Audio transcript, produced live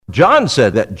John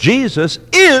said that Jesus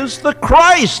is the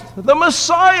Christ, the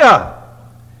Messiah.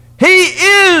 He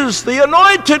is the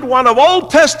anointed one of Old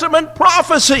Testament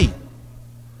prophecy.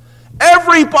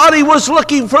 Everybody was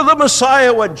looking for the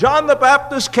Messiah. When John the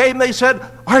Baptist came, they said,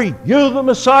 "Are you the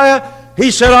Messiah?"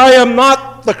 He said, "I am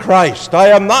not the Christ. I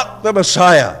am not the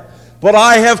Messiah. But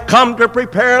I have come to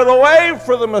prepare the way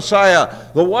for the Messiah.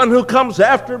 The one who comes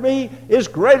after me is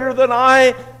greater than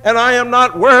I, and I am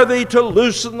not worthy to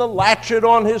loosen the latchet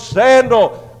on his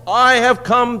sandal. I have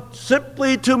come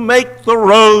simply to make the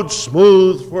road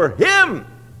smooth for him.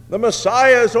 The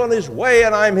Messiah is on his way,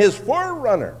 and I'm his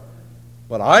forerunner.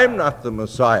 But I'm not the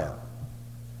Messiah."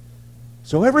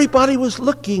 So everybody was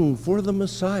looking for the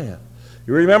Messiah.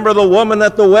 You remember the woman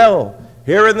at the well,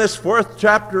 here in this 4th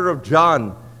chapter of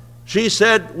John. She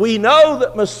said, "We know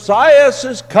that Messiah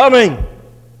is coming."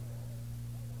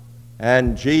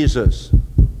 And Jesus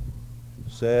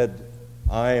said,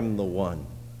 "I'm the one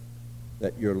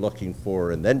that you're looking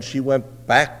for." And then she went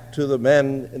back to the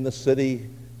men in the city,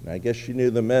 and I guess she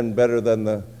knew the men better than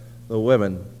the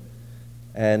women,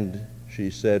 and she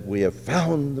said, "We have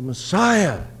found the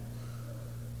Messiah."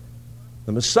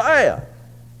 The Messiah.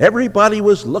 Everybody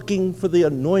was looking for the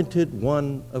anointed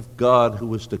one of God who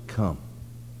was to come.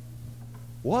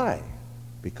 Why?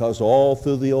 Because all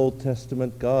through the Old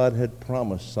Testament, God had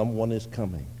promised someone is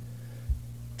coming.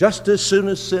 Just as soon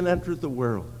as sin entered the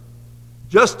world,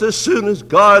 just as soon as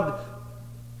God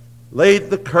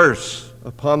laid the curse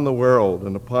upon the world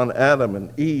and upon Adam and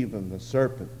Eve and the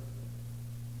serpent,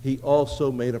 he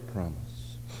also made a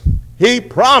promise. He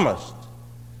promised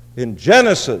in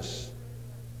Genesis,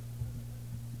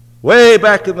 way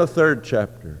back in the 3rd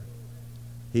chapter,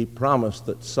 he promised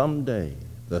that someday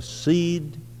the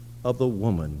seed of the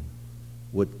woman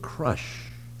would crush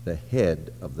the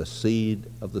head of the seed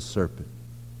of the serpent,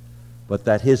 but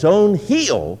that his own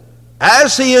heel,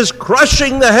 as he is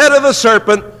crushing the head of the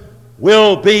serpent,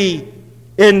 will be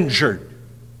injured.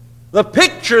 The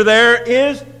picture there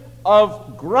is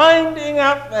of grinding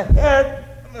out the head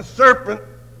of the serpent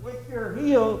with your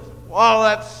heel while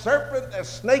that serpent, the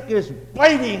snake, is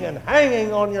biting and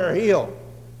hanging on your heel.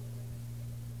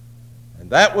 And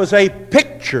that was a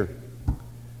picture,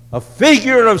 a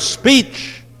figure of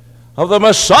speech of the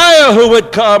Messiah who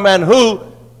would come and who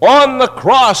on the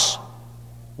cross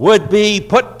would be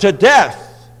put to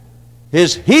death.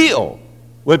 His heel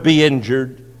would be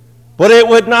injured, but it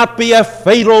would not be a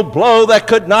fatal blow that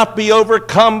could not be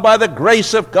overcome by the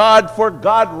grace of God, for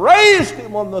God raised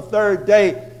him on the 3rd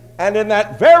day. And in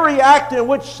that very act in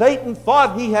which Satan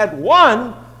thought he had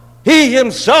won, he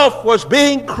himself was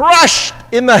being crushed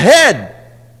in the head.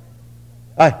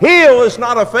 A heel is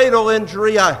not a fatal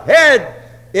injury, a head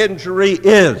injury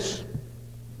is.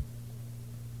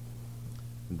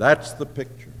 And that's the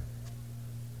picture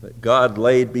that God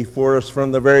laid before us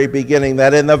from the very beginning,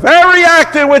 that in the very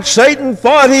act in which Satan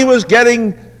thought he was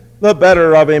getting the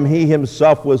better of him, he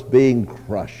himself was being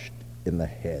crushed in the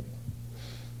head.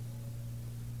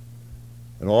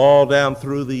 And all down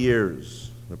through the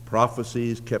years, the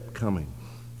prophecies kept coming.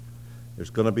 There's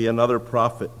going to be another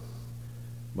prophet,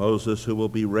 Moses, who will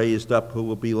be raised up, who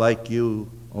will be like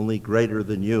you, only greater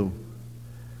than you.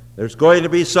 There's going to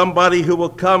be somebody who will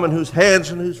come and whose hands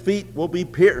and whose feet will be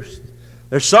pierced.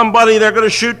 There's somebody they're going to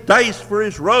shoot dice for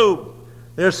his robe.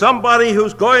 There's somebody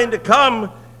who's going to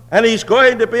come and he's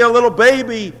going to be a little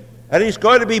baby and he's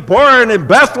going to be born in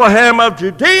Bethlehem of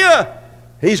Judea.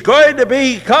 He's going to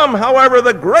become, however,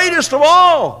 the greatest of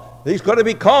all. He's going to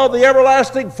be called the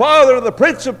Everlasting Father, the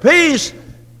Prince of Peace.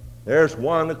 There's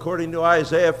one, according to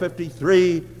Isaiah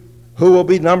 53, who will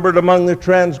be numbered among the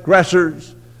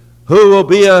transgressors, who will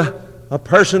be a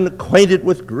person acquainted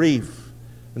with grief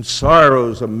and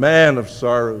sorrows, a man of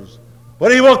sorrows.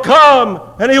 But he will come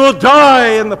and he will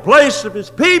die in the place of his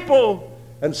people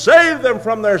and save them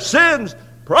from their sins.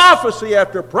 Prophecy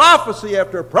after prophecy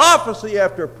after prophecy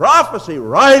after prophecy,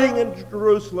 riding into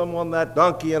Jerusalem on that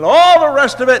donkey and all the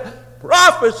rest of it,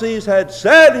 prophecies had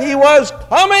said he was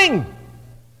coming.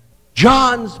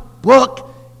 John's book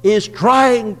is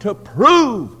trying to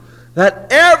prove that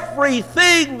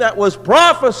everything that was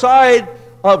prophesied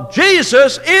of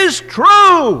Jesus is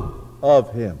true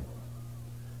of him.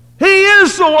 He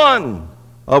is the one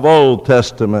of Old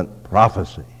Testament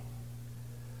prophecy.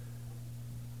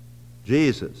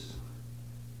 Jesus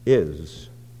is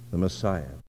the Messiah.